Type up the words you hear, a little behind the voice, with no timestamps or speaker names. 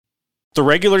The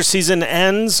regular season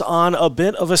ends on a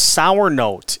bit of a sour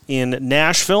note in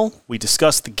Nashville. We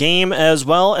discussed the game as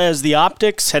well as the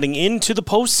optics heading into the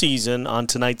postseason on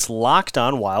tonight's Locked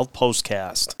On Wild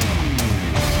POSTCAST.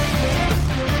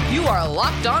 You are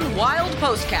Locked On Wild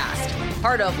POSTCAST,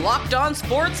 part of Locked On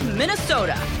Sports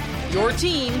Minnesota, your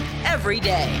team every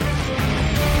day.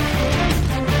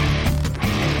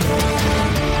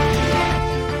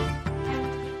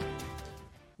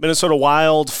 Minnesota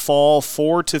Wild fall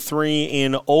 4-3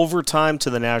 in overtime to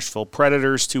the Nashville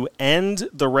Predators to end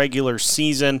the regular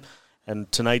season.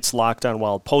 And tonight's Locked On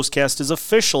Wild POSTCAST is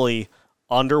officially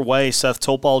underway. Seth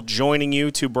Topal joining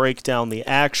you to break down the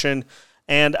action.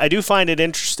 And I do find it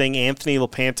interesting, Anthony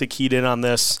LaPanta keyed in on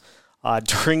this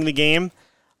during the game.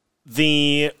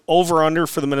 The over-under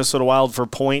for the Minnesota Wild for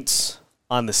points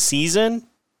on the season,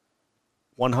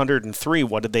 103.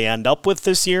 What did they end up with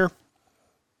this year?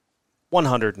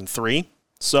 103.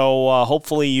 So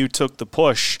hopefully you took the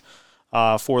push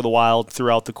for the Wild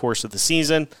throughout the course of the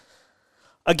season.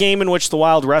 A game in which the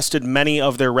Wild rested many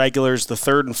of their regulars. The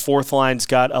third and fourth lines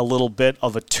got a little bit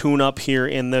of a tune-up here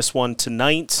in this one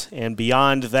tonight. And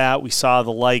beyond that, we saw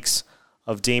the likes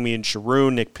of Damian Giroux,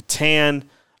 Nick Petan,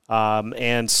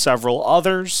 and several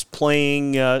others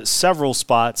playing several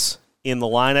spots in the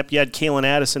lineup. You had Kalen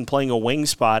Addison playing a wing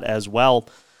spot as well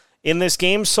in this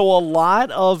game. So a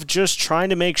lot of just trying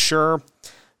to make sure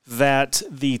that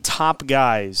the top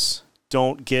guys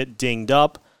don't get dinged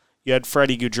up. You had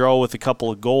Freddie Gaudreau with a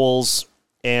couple of goals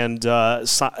and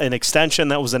an extension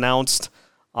that was announced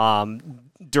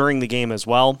during the game as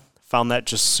well. Found that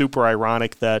just super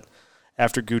ironic that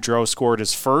after Gaudreau scored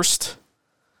his first,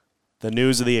 the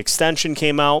news of the extension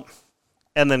came out,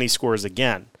 and then he scores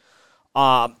again.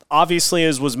 Obviously,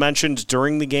 as was mentioned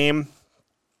during the game,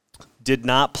 did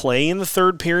not play in the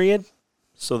third period,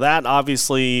 so that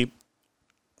obviously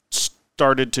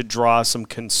started to draw some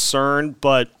concern,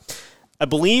 but I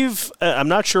believe, I'm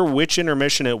not sure which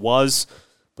intermission it was,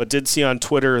 but did see on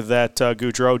Twitter that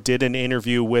Gaudreau did an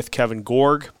interview with Kevin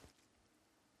Gorg,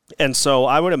 and so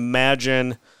I would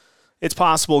imagine it's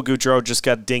possible Gaudreau just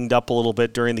got dinged up a little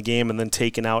bit during the game and then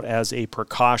taken out as a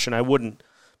precaution. I wouldn't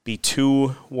be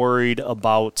too worried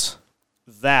about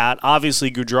that.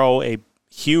 Obviously, Gaudreau, a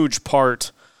huge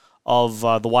part of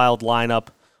the Wild lineup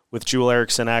with Joel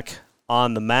Eriksson Ek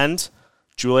on the mend.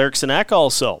 Joel Eriksson Ek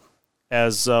also,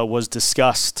 as was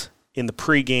discussed in the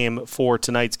pregame for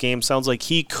tonight's game, sounds like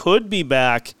he could be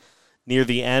back near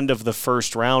the end of the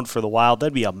first round for the Wild.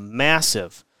 That'd be a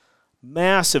massive,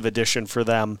 massive addition for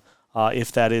them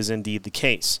if that is indeed the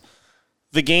case.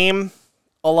 The game,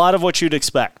 a lot of what you'd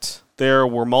expect. There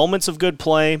were moments of good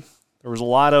play. There was a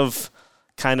lot of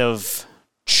kind of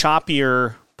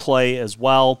choppier play as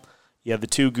well. You had the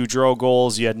two Gaudreau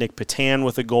goals. You had Nick Petan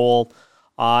with a goal.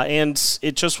 And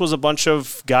it just was a bunch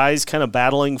of guys kind of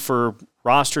battling for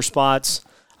roster spots.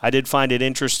 I did find it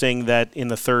interesting that in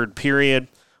the third period,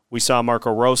 we saw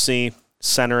Marco Rossi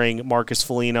centering Marcus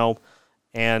Foligno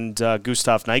and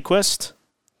Gustav Nyquist,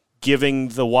 giving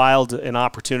the Wild an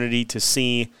opportunity to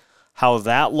see how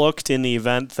that looked in the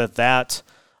event that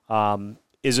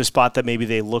is a spot that maybe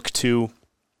they look to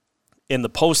in the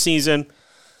postseason.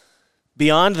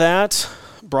 Beyond that,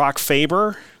 Brock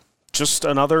Faber, just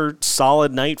another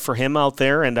solid night for him out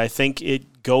there, and I think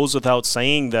it goes without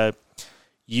saying that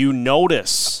you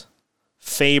notice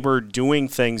Faber doing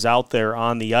things out there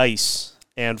on the ice,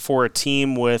 and for a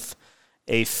team with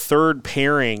a third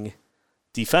pairing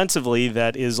defensively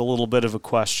that is a little bit of a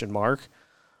question mark,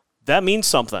 that means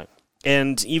something.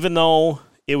 And even though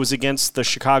it was against the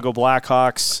Chicago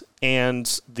Blackhawks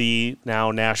and the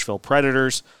now Nashville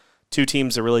Predators, two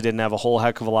teams that really didn't have a whole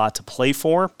heck of a lot to play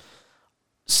for,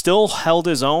 still held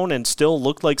his own and still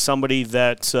looked like somebody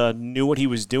that knew what he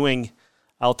was doing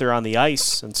out there on the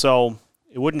ice. And so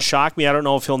it wouldn't shock me. I don't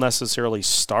know if he'll necessarily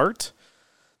start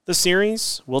the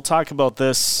series. We'll talk about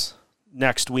this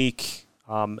next week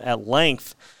at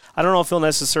length. I don't know if he'll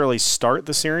necessarily start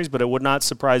the series, but it would not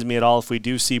surprise me at all if we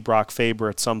do see Brock Faber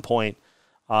at some point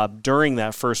during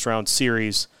that first-round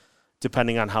series,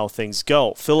 depending on how things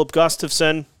go. Philip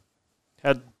Gustafsson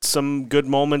had some good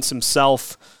moments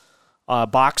himself,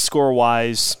 box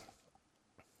score-wise.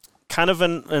 Kind of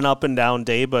an up-and-down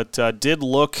day, but did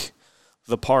look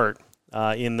the part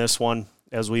in this one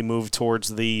as we move towards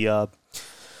the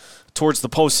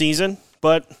postseason.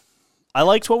 But I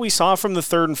liked what we saw from the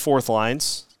third and fourth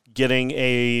lines, getting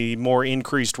a more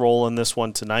increased role in this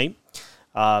one tonight.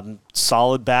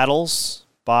 Solid battles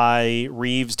by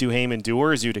Reeves, Duhaime, and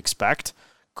Dewar, as you'd expect.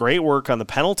 Great work on the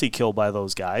penalty kill by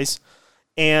those guys.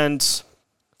 And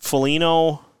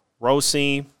Foligno,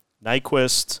 Rossi,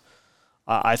 Nyquist,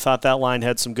 I thought that line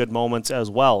had some good moments as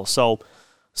well. So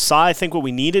saw, I think, what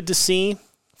we needed to see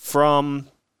from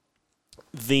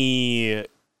the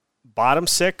bottom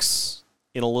six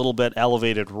in a little bit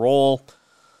elevated role.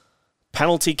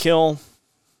 Penalty kill,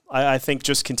 I think,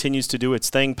 just continues to do its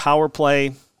thing. Power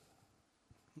play,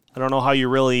 I don't know how you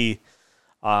really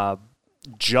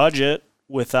judge it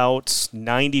without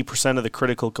 90% of the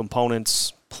critical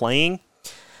components playing.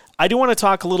 I do want to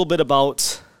talk a little bit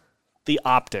about the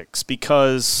optics,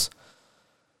 because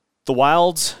the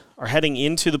Wild are heading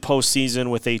into the postseason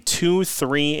with a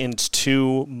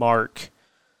 2-3-2 mark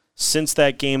since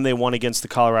that game they won against the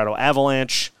Colorado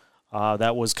Avalanche.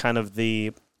 That was kind of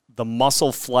the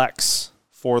muscle flex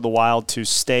for the Wild to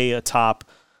stay atop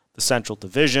the Central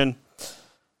Division.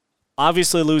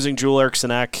 Obviously, losing Joel Eriksson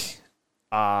Ek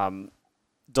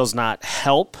does not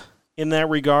help in that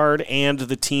regard, and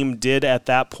the team did at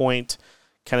that point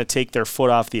kind of take their foot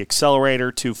off the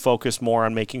accelerator to focus more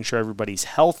on making sure everybody's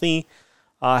healthy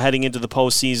heading into the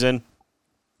postseason.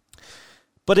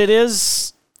 But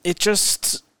it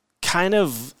just kind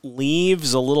of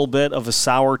leaves a little bit of a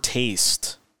sour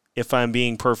taste, if I'm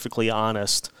being perfectly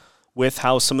honest, with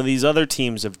how some of these other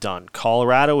teams have done.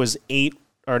 Colorado is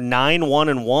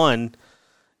 9-1-1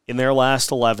 in their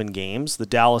last 11 games. The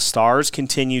Dallas Stars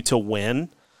continue to win.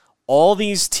 All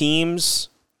these teams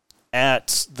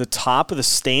at the top of the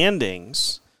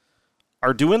standings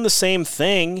are doing the same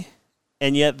thing,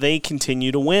 and yet they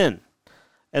continue to win.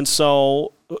 And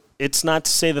so it's not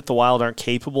to say that the Wild aren't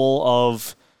capable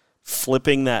of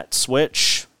flipping that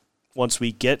switch once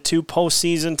we get to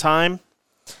postseason time,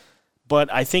 but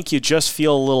I think you just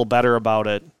feel a little better about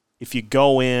it if you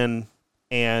go in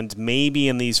and maybe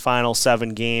in these final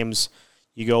 7 games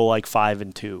you go like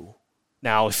 5-2.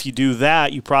 Now, if you do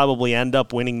that, you probably end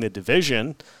up winning the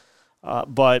division.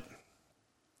 But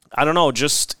I don't know,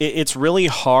 just it's really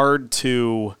hard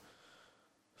to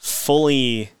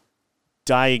fully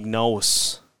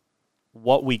diagnose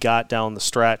what we got down the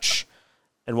stretch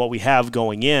and what we have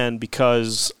going in,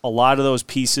 because a lot of those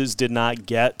pieces did not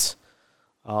get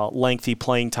lengthy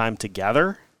playing time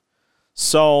together.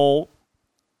 So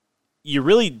you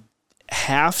really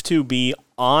have to be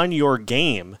on your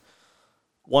game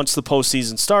once the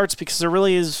postseason starts, because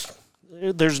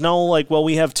there's no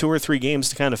we have 2 or 3 games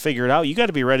to kind of figure it out. You got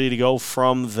to be ready to go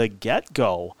from the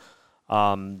get-go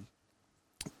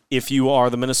if you are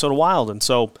the Minnesota Wild. And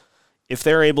so if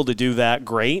they're able to do that,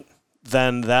 great.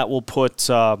 Then that will put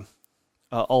a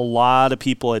lot of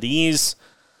people at ease.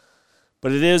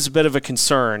 But it is a bit of a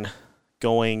concern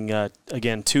going,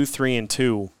 again,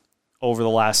 2-3-2 over the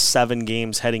last 7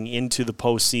 games heading into the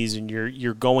postseason.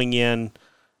 You're going in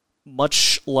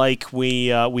much like we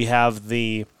have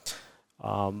the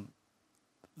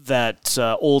that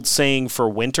old saying for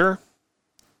winter,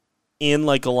 in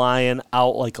like a lion,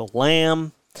 out like a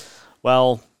lamb.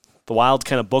 Well, the Wild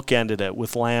kind of bookended it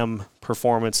with lamb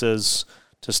performances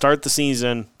to start the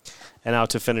season and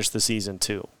out to finish the season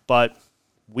too. But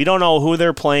we don't know who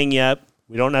they're playing yet.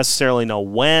 We don't necessarily know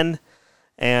when.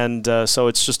 And so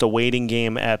it's just a waiting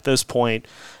game at this point.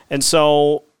 And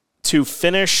so to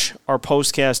finish our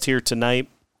postcast here tonight,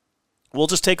 we'll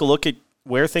just take a look at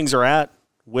where things are at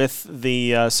with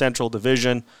the Central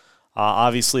Division.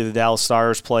 Obviously, the Dallas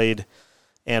Stars played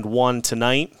and won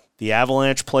tonight. The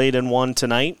Avalanche played and won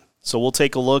tonight. So we'll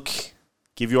take a look,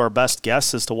 give you our best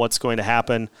guess as to what's going to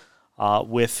happen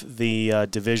with the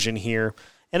division here,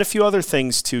 and a few other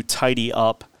things to tidy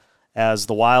up as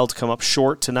the Wild come up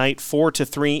short tonight,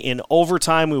 4-3 in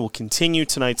overtime. We will continue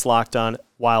tonight's Locked On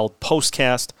Wild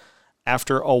postcast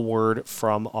after a word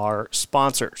from our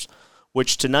sponsors,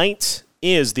 which tonight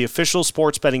is the official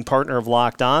sports betting partner of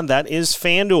Locked On. That is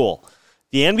FanDuel.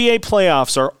 The NBA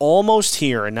playoffs are almost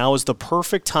here, and now is the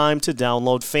perfect time to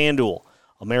download FanDuel,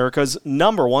 America's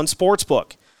 #1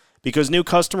 sportsbook, because new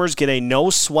customers get a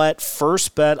no-sweat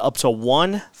first bet up to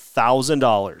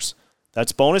 $1,000.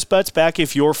 That's bonus bets back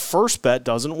if your first bet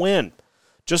doesn't win.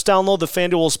 Just download the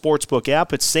FanDuel Sportsbook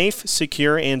app. It's safe,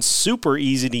 secure, and super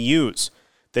easy to use.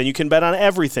 Then you can bet on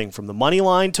everything from the money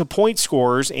line to point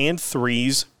scorers and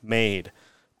threes made.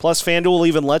 Plus, FanDuel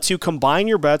even lets you combine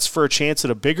your bets for a chance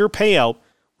at a bigger payout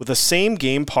with a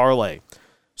same-game parlay.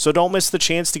 So don't miss the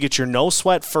chance to get your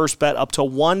no-sweat first bet up to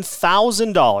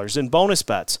 $1,000 in bonus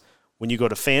bets when you go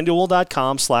to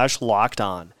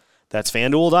FanDuel.com/LockedOn. That's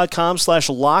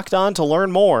FanDuel.com/LockedOn to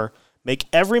learn more. Make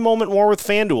every moment more with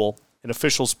FanDuel, an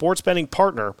official sports betting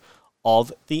partner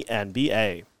of the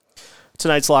NBA.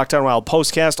 Tonight's Locked On Wild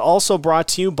postcast also brought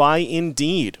to you by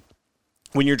Indeed.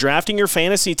 When you're drafting your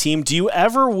fantasy team, do you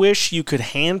ever wish you could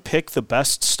handpick the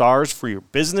best stars for your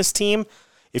business team?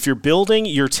 If you're building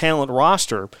your talent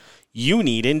roster, You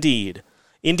need Indeed.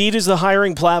 Indeed is the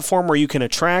hiring platform where you can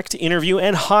attract, interview,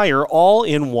 and hire all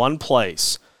in one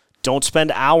place. Don't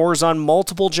spend hours on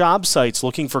multiple job sites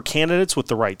looking for candidates with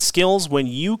the right skills when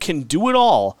you can do it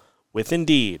all with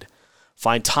Indeed.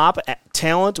 Find top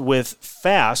talent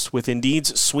fast with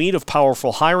Indeed's suite of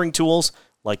powerful hiring tools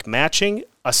like matching,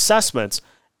 assessments,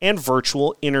 and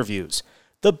virtual interviews.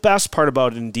 The best part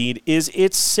about Indeed is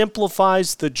it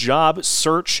simplifies the job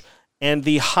search and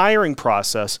the hiring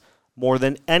process more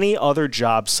than any other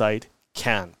job site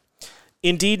can.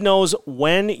 Indeed knows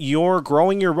when you're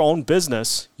growing your own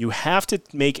business, you have to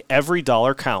make every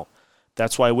dollar count.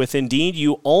 That's why with Indeed,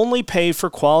 you only pay for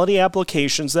quality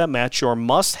applications that match your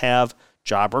must-have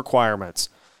job requirements.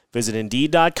 Visit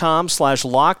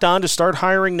Indeed.com/lockedon to start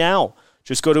hiring now.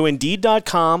 Just go to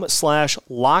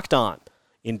Indeed.com/lockedon.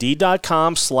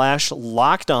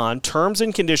 Indeed.com/lockedon. Terms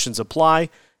and conditions apply.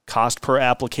 Cost per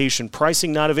application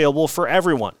pricing not available for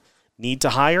everyone. Need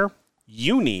to hire?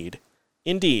 You need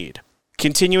Indeed.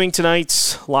 Continuing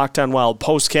tonight's Locked On Wild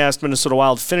postcast, Minnesota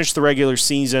Wild finished the regular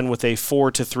season with a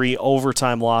 4-3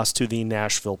 overtime loss to the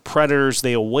Nashville Predators.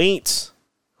 They await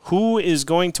who is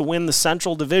going to win the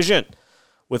Central Division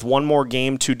with one more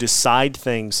game to decide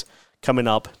things coming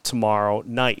up tomorrow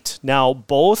night. Now,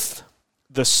 both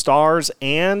the Stars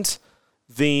and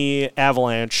the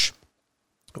Avalanche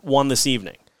won this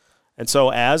evening. And so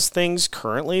as things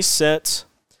currently sit,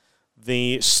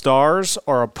 the Stars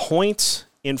are a point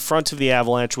in front of the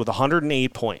Avalanche with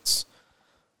 108 points.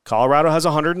 Colorado has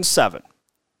 107.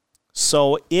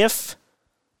 So if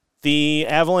the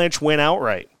Avalanche win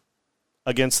outright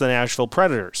against the Nashville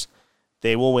Predators,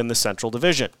 they will win the Central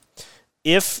Division.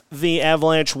 If the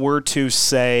Avalanche were to,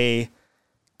 say,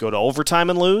 go to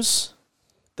overtime and lose,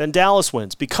 then Dallas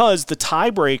wins because the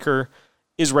tiebreaker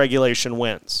is regulation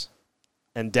wins.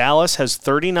 And Dallas has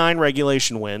 39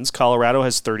 regulation wins. Colorado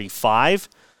has 35.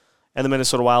 And the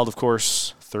Minnesota Wild, of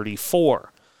course,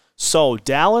 34. So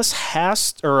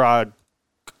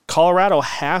Colorado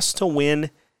has to win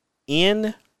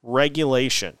in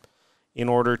regulation in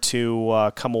order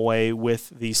to come away with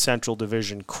the Central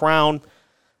Division crown.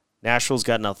 Nashville's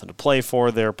got nothing to play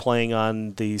for. They're playing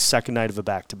on the second night of a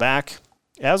back-to-back,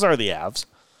 as are the Avs.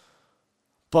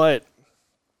 But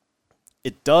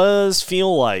it does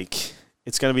feel like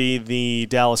it's going to be the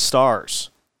Dallas Stars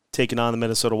taking on the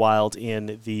Minnesota Wild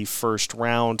in the first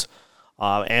round.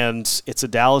 And it's a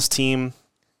Dallas team,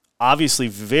 obviously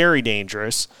very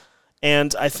dangerous.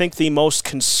 And I think the most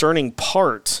concerning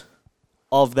part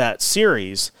of that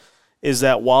series is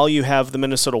that while you have the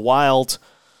Minnesota Wild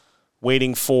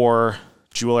waiting for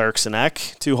Joel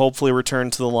Eriksson-Ek to hopefully return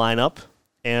to the lineup,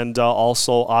 and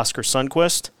also Oskar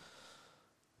Sundqvist,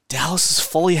 Dallas is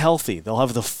fully healthy. They'll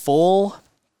have the full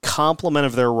complement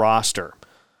of their roster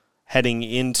heading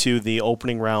into the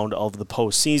opening round of the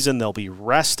postseason. They'll be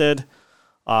rested.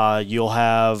 You'll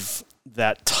have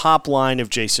that top line of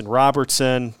Jason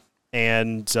Robertson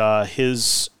and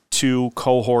his two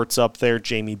cohorts up there,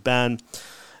 Jamie Benn.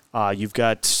 You've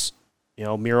got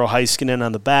Miro Heiskanen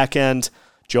on the back end,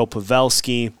 Joe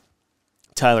Pavelski,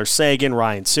 Tyler Seguin,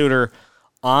 Ryan Suter,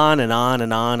 on and on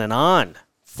and on and on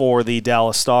for the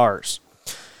Dallas Stars.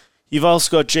 You've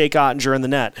also got Jake Ottinger in the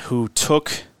net, who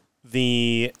took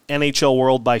the NHL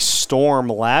world by storm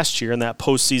last year in that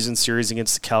postseason series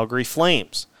against the Calgary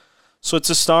Flames. So it's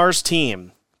a Stars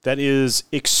team that is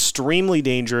extremely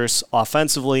dangerous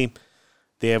offensively.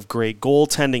 They have great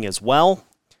goaltending as well.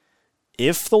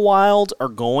 If the Wild are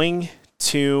going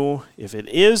to, if it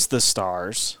is the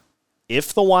Stars,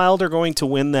 if the Wild are going to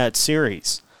win that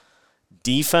series,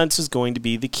 defense is going to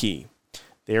be the key.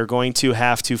 They are going to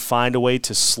have to find a way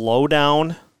to slow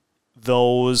down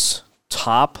those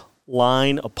top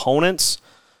line opponents,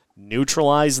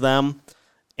 neutralize them,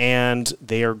 and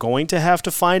they are going to have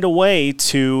to find a way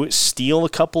to steal a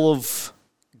couple of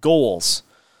goals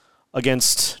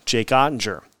against Jake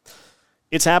Ottinger.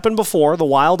 It's happened before. The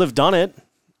Wild have done it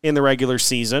in the regular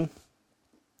season.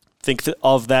 Think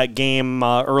of that game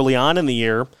early on in the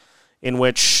year in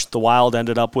which the Wild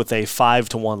ended up with a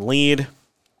 5-1 lead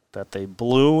that they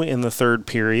blew in the third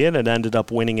period and ended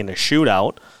up winning in a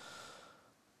shootout.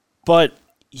 But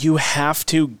you have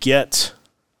to get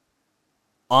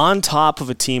on top of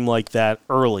a team like that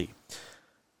early.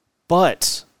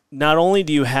 But not only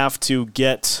do you have to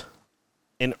get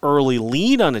an early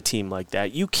lead on a team like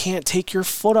that, you can't take your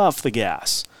foot off the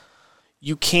gas.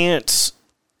 You can't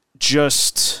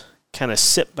just kind of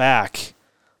sit back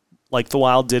like the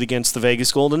Wild did against the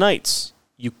Vegas Golden Knights.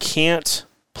 You can't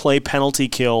play penalty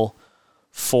kill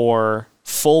for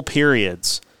full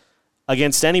periods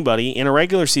against anybody in a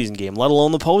regular season game, let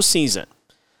alone the postseason.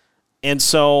 And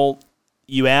so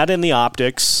you add in the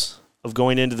optics of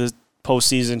going into the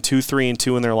postseason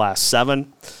 2-3-2 in their last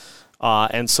 7,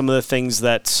 and some of the things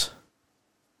that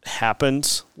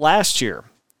happened last year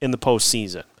in the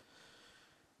postseason.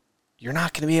 You're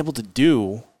not going to be able to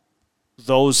do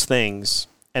those things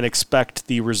and expect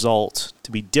the result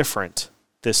to be different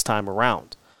this time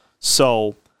around.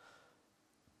 So,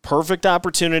 perfect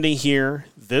opportunity here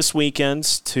this weekend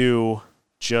to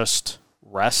just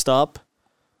rest up,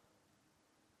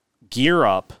 gear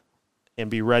up, and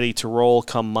be ready to roll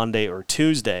come Monday or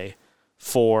Tuesday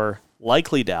for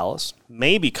likely Dallas,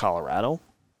 maybe Colorado.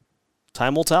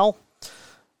 Time will tell.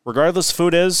 Regardless of who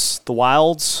it is, the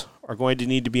Wilds are going to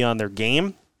need to be on their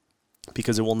game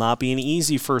because it will not be an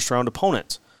easy first-round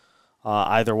opponent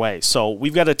either way. So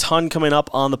we've got a ton coming up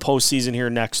on the postseason here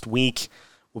next week.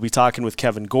 We'll be talking with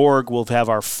Kevin Gorg. We'll have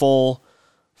our full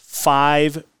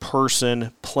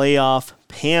 5-person playoff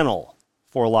panel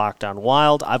for Locked On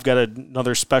Wild. I've got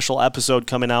another special episode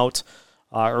coming out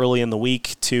early in the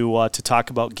week to talk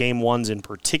about Game 1s in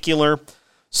particular.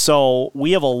 So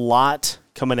we have a lot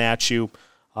coming at you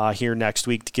here next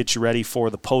week to get you ready for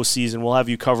the postseason. We'll have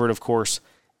you covered, of course,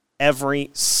 every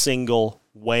single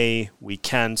way we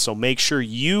can. So make sure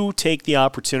you take the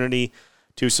opportunity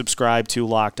to subscribe to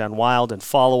Locked On Wild and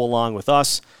follow along with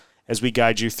us as we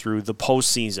guide you through the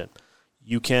postseason.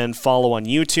 You can follow on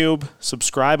YouTube,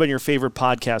 subscribe on your favorite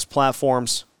podcast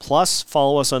platforms, plus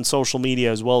follow us on social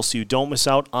media as well so you don't miss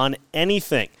out on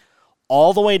anything,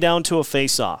 all the way down to a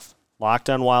face-off. Locked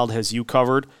On Wild has you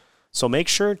covered, so make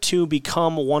sure to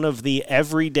become one of the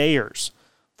everydayers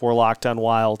for Locked On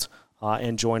Wild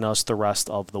and join us the rest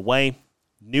of the way.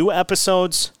 New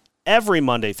episodes every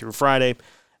Monday through Friday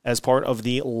as part of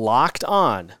the Locked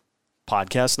On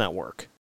Podcast Network.